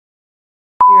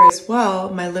here as well,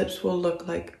 my lips will look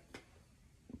like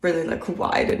really like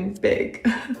wide and big.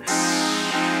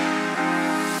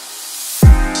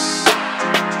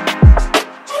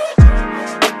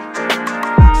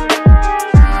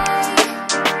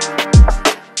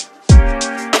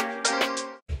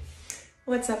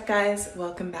 What's up guys,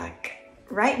 welcome back.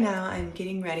 Right now I'm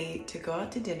getting ready to go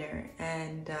out to dinner,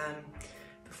 and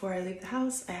before I leave the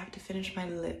house I have to finish my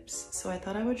lips. So I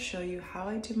thought I would show you how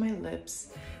I do my lips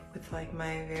with like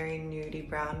my very nudie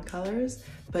brown colors,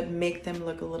 but make them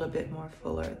look a little bit more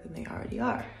fuller than they already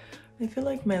are. I feel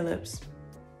like my lips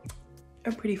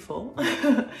are pretty full,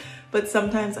 but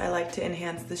sometimes I like to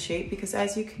enhance the shape because,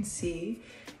 as you can see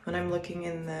when I'm looking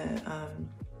in the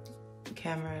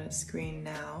camera screen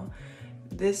now,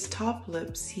 this top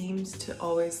lip seems to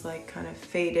always like kind of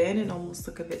fade in and almost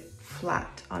look a bit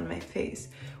flat on my face.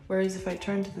 Whereas if I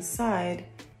turn to the side,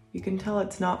 you can tell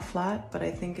it's not flat, but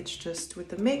I think it's just with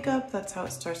the makeup, that's how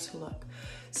it starts to look.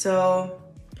 So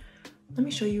let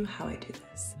me show you how I do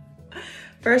this.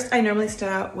 First, I normally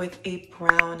start out with a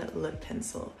brown lip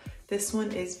pencil. This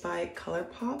one is by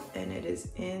ColourPop and it is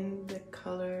in the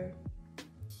color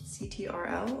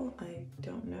CTRL. I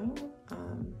don't know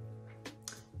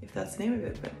if that's the name of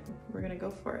it, but we're gonna go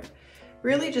for it.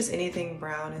 Really just anything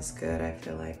brown is good, I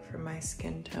feel like, for my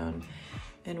skin tone.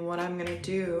 And what I'm gonna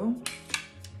do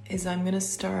is I'm gonna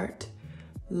start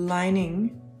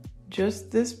lining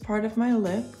just this part of my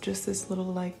lip, just this little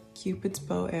like Cupid's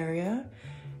bow area,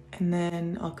 and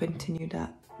then I'll continue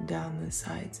that down the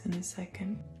sides in a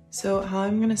second. So how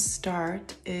I'm gonna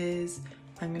start is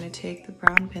I'm gonna take the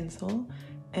brown pencil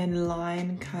and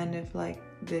line kind of like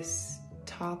this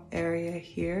top area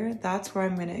here. That's where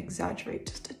I'm gonna exaggerate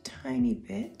just a tiny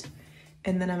bit,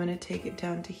 and then I'm gonna take it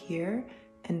down to here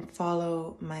and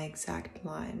follow my exact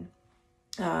line.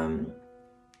 I'm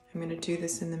gonna do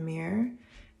this in the mirror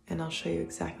and I'll show you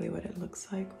exactly what it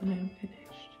looks like when I'm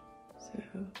finished.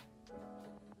 So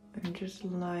I'm just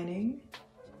lining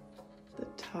the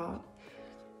top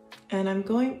and I'm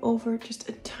going over just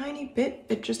a tiny bit,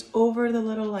 but just over the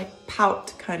little like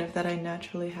pout kind of that I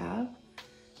naturally have.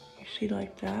 Usually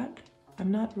like that.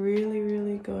 I'm not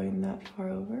really going that far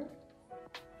over,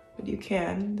 but you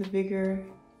can. The bigger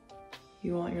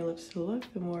you want your lips to look,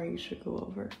 the more you should go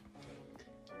over.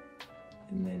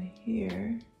 And then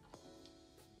here,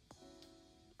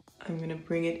 I'm gonna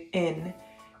bring it in,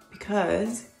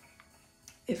 because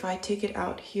if I take it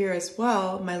out here as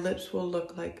well, my lips will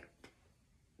look like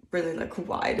really like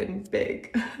wide and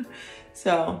big.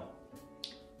 So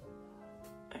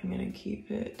I'm gonna keep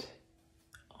it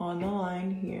on the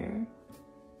line here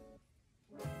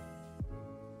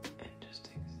and just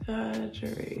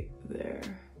exaggerate there,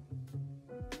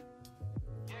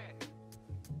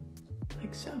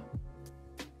 like so.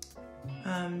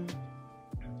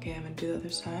 Okay, I'm gonna do the other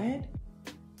side.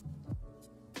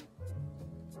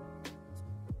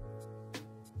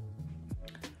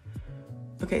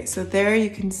 Okay, so there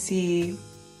you can see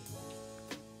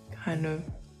kind of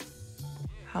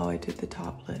how I did the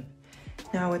top lip.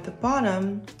 Now with the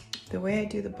bottom, the way I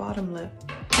do the bottom lip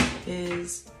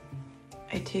is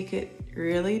I take it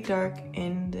really dark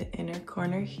in the inner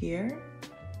corner here,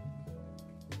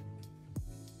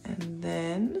 and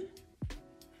then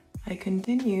I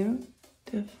continue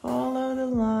to follow the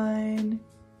line,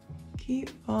 keep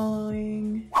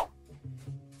following.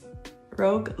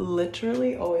 Rogue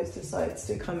literally always decides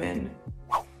to come in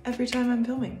every time I'm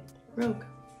filming. Rogue,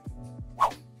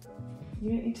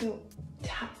 you need to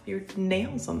tap your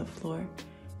nails on the floor.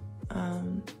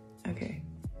 Okay,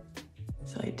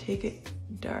 so I take it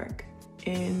dark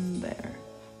in there.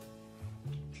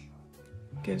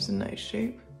 Gives a nice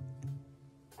shape.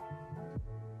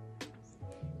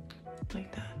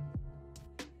 Like that.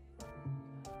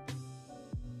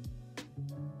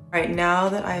 All right, now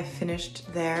that I've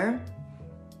finished there,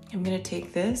 I'm gonna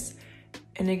take this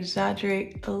and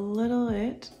exaggerate a little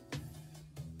bit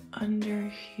under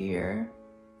here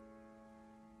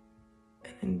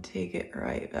and take it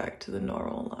right back to the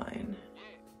normal line.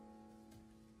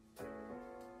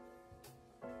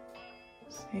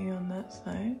 Same on that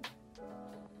side.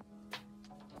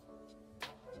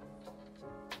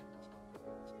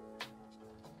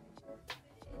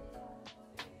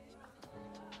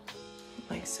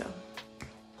 Like so.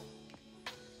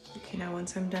 Okay, now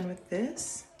once I'm done with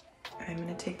this, I'm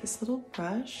gonna take this little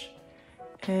brush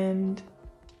and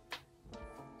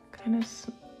kind of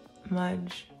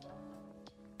smudge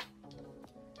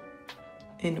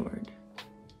inward.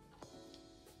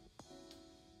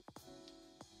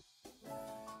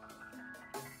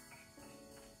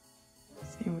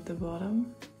 Same with the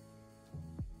bottom.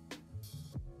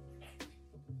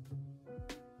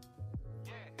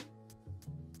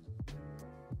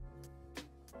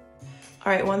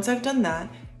 All right, once I've done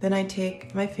that, then I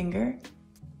take my finger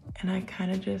and I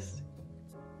kind of just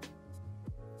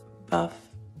buff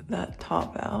that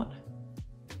top out.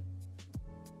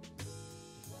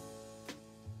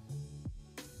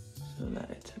 So that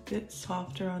it's a bit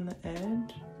softer on the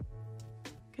edge.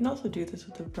 You can also do this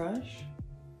with a brush.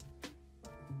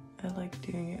 I like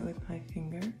doing it with my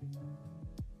finger.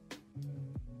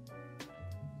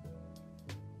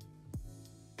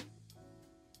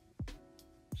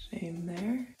 Same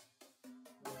there.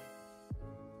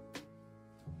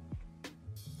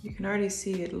 You can already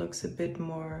see it looks a bit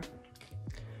more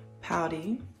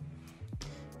pouty.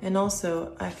 And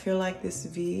also, I feel like this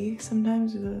V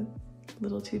sometimes is a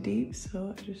little too deep,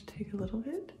 so I just take a little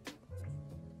bit.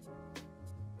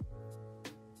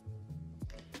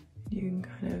 You can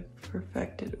kind of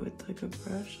perfect it with like a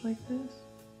brush like this.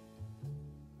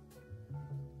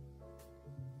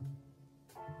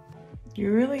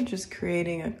 You're really just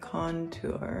creating a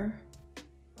contour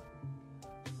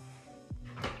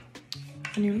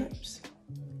on your lips.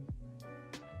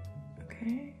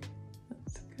 Okay,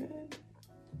 that's good.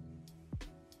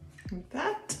 Like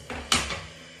that.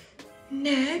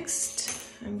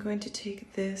 Next, I'm going to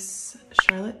take this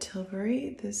Charlotte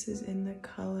Tilbury. This is in the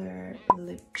color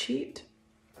Lip Cheat.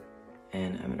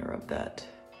 And I'm gonna rub that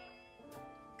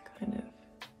kind of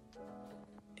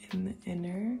in the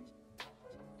inner.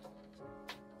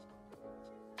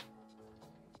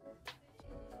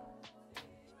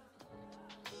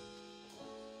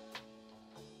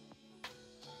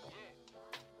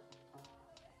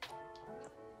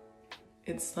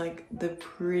 It's like the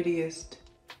prettiest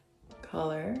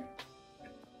color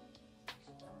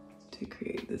to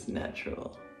create this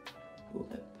natural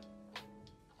lip.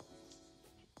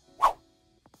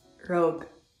 Rogue,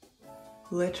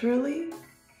 literally,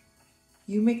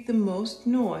 you make the most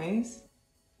noise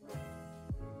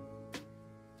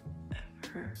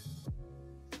ever.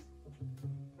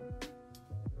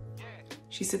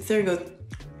 She sits there and goes,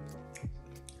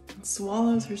 and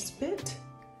swallows her spit.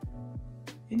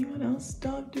 Anyone else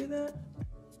dog do that?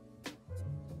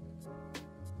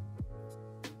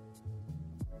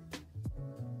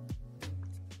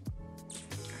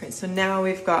 All right, so now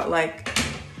we've got like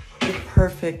the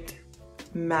perfect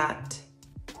matte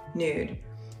nude.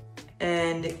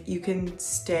 And you can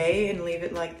stay and leave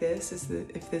it like this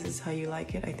if this is how you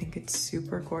like it. I think it's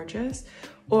super gorgeous.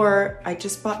 Or I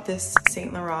just bought this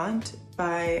Saint Laurent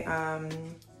by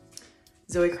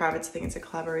Zoe Kravitz. I think it's a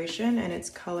collaboration, and it's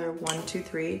color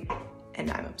 123,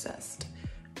 and I'm obsessed.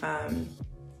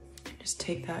 Just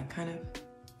take that kind of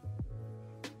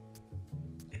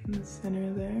in the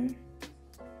center there.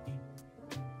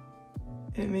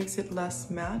 It makes it less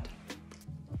matte,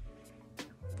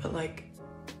 but like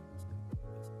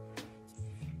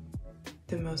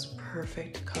the most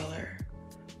perfect color.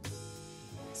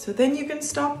 So then you can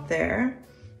stop there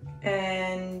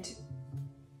and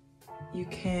you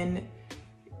can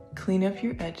clean up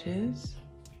your edges.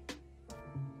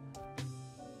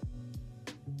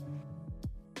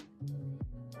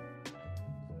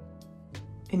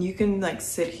 And you can like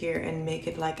sit here and make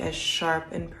it like as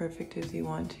sharp and perfect as you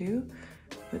want to.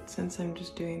 But since I'm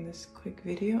just doing this quick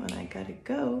video and I gotta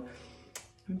go,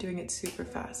 I'm doing it super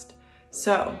fast.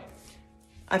 So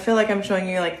I feel like I'm showing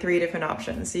you like 3 different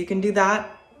options. So you can do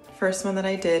that first one that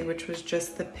I did, which was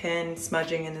just the pen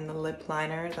smudging and then the lip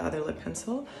liner, the other lip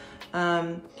pencil.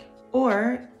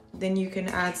 Or then you can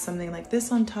add something like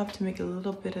this on top to make a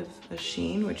little bit of a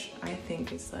sheen, which I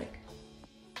think is like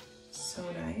so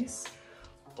nice.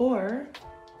 Or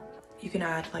you can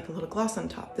add like a little gloss on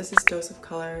top. This is Dose of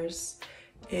Colors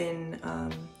in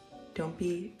Don't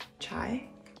Be Shy,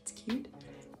 it's cute.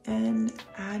 And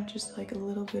add just like a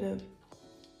little bit of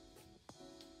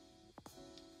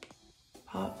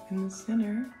pop in the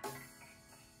center.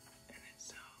 And it's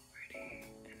so pretty,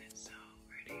 and it's so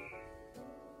pretty.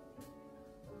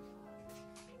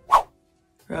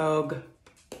 Rogue.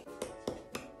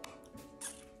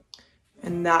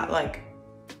 And that like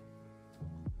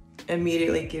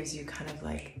immediately gives you kind of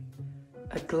like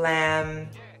a glam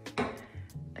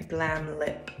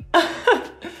lip.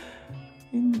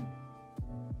 And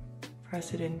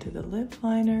press it into the lip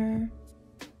liner.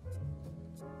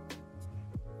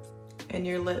 And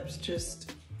your lips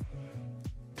just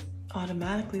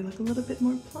automatically look a little bit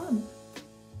more plump.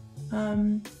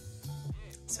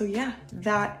 So yeah,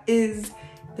 that is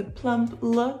the plump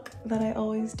look that I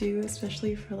always do,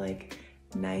 especially for like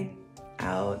night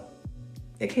out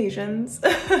occasions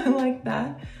like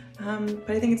that. But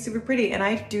I think it's super pretty, and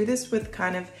I do this with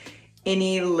kind of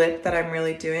any lip that I'm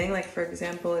really doing. Like for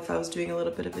example, if I was doing a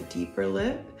little bit of a deeper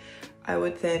lip, I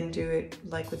would then do it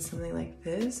like with something like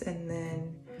this, and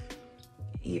then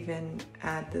even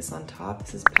add this on top.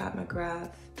 This is Pat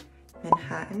McGrath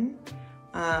Manhattan.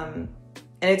 And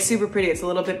it's super pretty. It's a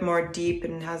little bit more deep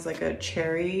and has like a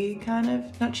cherry kind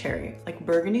of, not cherry, like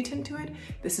burgundy tint to it.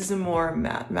 This is a more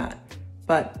matte,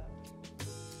 but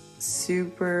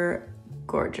super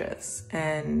gorgeous.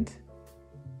 And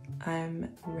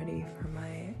I'm ready for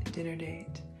my dinner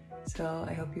date. So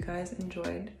I hope you guys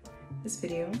enjoyed this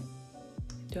video.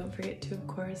 Don't forget to, of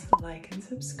course, like and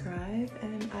subscribe,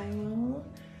 and I will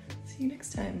see you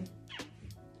next time.